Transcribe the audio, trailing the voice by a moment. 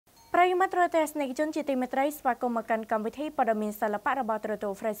ប្រិយមិត្តរទេសនិកជនជាទីមេត្រីស្វាគមន៍មកកាន់កម្មវិធីព័ត៌មានសិល្បៈរបស់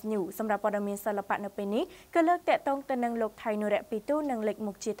Fresh News សម្រាប់ព័ត៌មានសិល្បៈនៅពេលនេះគឺលើកតាក់ទងទៅនឹងលោកថៃនុរៈពីទូនិងលេខ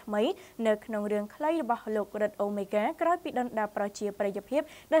មុខជាថ្មីនៅក្នុងរឿងខ្លីរបស់លោករ៉ិតអូមេហ្គាក្រោយពីដណ្ដើមប្រជាប្រិយភាព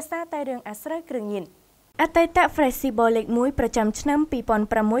ដោយសារតែរឿងអាស្រូវគ្រឿងញៀនអតីត Festival លេខ1ប្រចាំឆ្នាំ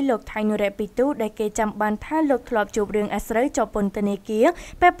2006លោកថៃនុរៈពីទូដែលគេចាំបានថាលោកធ្លាប់ជួបរឿងអាស្រូវជាប់ពន្ធនាគារ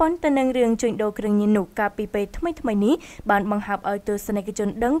ពាក់ព័ន្ធទៅនឹងរឿងជួញដូរគ្រឿងញៀននោះកាលពីពេលថ្មីនេះបានបង្ហាប់ឲ្យទស្សនិកជន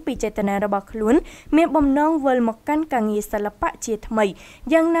ដឹងពីចេតនារបស់ខ្លួនមានបំណងវិលមកកាន់ការងារសិល្បៈជាថ្មី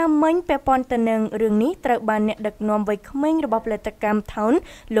យ៉ាងណាមិញពាក់ព័ន្ធទៅនឹងរឿងនេះត្រូវបានអ្នកដឹកនាំវ័យក្មេងរបស់ផលិតកម្មថោន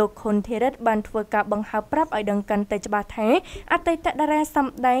លោកខុនធីរិតបានធ្វើការបង្ហើបប្រាប់ឲ្យដឹងកាន់តែច្បាស់ថាអតីតតារាស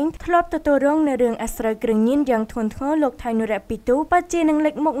ម្ដែងធ្លាប់ទទួលរងនៅរឿងអាស្រូវគ្រឿងញៀនយ៉ាងធ្ងន់ធ្ងរលោកថៃនុរៈពីទូពិតជានឹង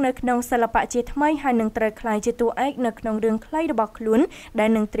លេចមុខនៅក្នុងសិល្បៈជាថ្មីហើយនឹងត្រូវក្លាយជាតួឯកនៅក្នុងរឿងខ្លីរបស់ខ្លួនដែល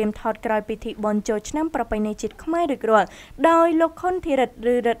នឹងត្រៀមថតក្រោយពិធីបុណ្យចូលឆ្នាំប្រពៃណីជាតិខ្មែររួចរាល់ដោយលោកខុនធីរិត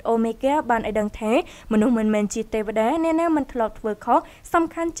ឬរ៉ិតអូមេហ្គាបានឲ្យដឹងថាមនុស្សមិនមែនជាទេវតាអ្នកណាមិនធ្លាប់ធ្វើខុសសំ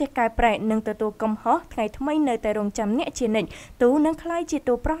ខាន់ជាកែប្រែនិងទទួលកំហុសថ្ងៃថ្មីនៅតែរងចាំអ្នកជានិច្ចទូនឹងក្លាយជា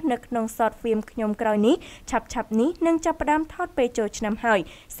តួប្រុសនៅក្នុងសតហ្វៀមខ្ញុំក្រោយនេះឆាប់នេះនឹងចាប់ផ្ដើមថតពេលចូលឆ្នាំហើយ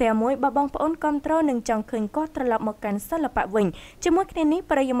សែមួយបើបងប្អូនគាំទ្រនឹងចង់ឃើញគាត់ត្រឡប់មកកាន់សិល្បៈវិញជាមួយគ្នានេះ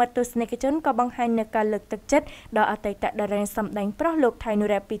ប្រិយមិត្តទស្សនិកជនក៏បង្ហាញនូវការលើកទឹកចិត្តដល់អតីតតារាសម្ដែងប្រុសលោកថៃនុ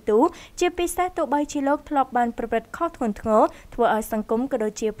រៈពីទូជាពិសេសទោះបីជាលោកធ្លាប់បានប្រព្រឹត្តខុសធ្ងន់ធ្ងរធ្វើឲ្យសង្គមក៏ដូ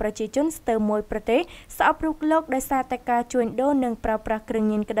ចជាប្រជាជនស្ទើរមួយប្រទេសស្អប់រូបលោកដោយសារតែការជួញដូរនិងប្រើប្រាស់គ្រឿង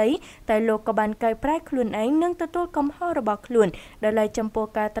ញៀនក្តីតែលោកក៏បានកែប្រែខ្លួនឯងនិងទទួលកំហុសរបស់ខ្លួនដោយឡែកចំពោះ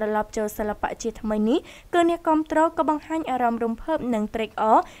ការត្រឡប់ចូលសិល្បៈជាថ្មីនេះគឺអ្នកគាំទ្រក៏បង្ហាញអារម្មណ៍រំភើបនិងត្រេកអ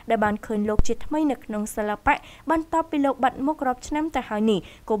រដែលបានឃើញលោកជាថ្មីនៅក្នុងសិល្បៈបន្ទាប់ពីលោកបាត់មុខរាប់ឆ្នាំទៅហើយនេះ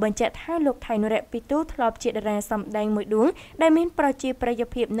ក៏បញ្ជាក់ថាលោកថៃនុរៈពីទូធ្លាប់ជាតារាសម្ដែងមួយដួងដែលមានប្រជាប្រិយ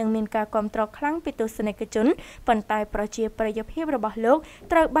ភាពនិងមានការគាំទ្រខ្លាំងពីទស្សនិកជនប៉ុន្តែប្រជាប្រិយភាពរបស់លោក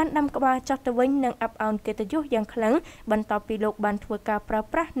ត្រូវបានដាំក្បាលចុះទៅវិញនិងអាប់អោនកិត្តិយសយ៉ាងខ្លាំងបន្ទាប់ពីលោកបានធ្វើការប្រើ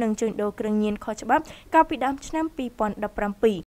ប្រាស់និងជួញដូរគ្រឿងញៀនខុសច្បាប់កាលពីដើមឆ្នាំ2017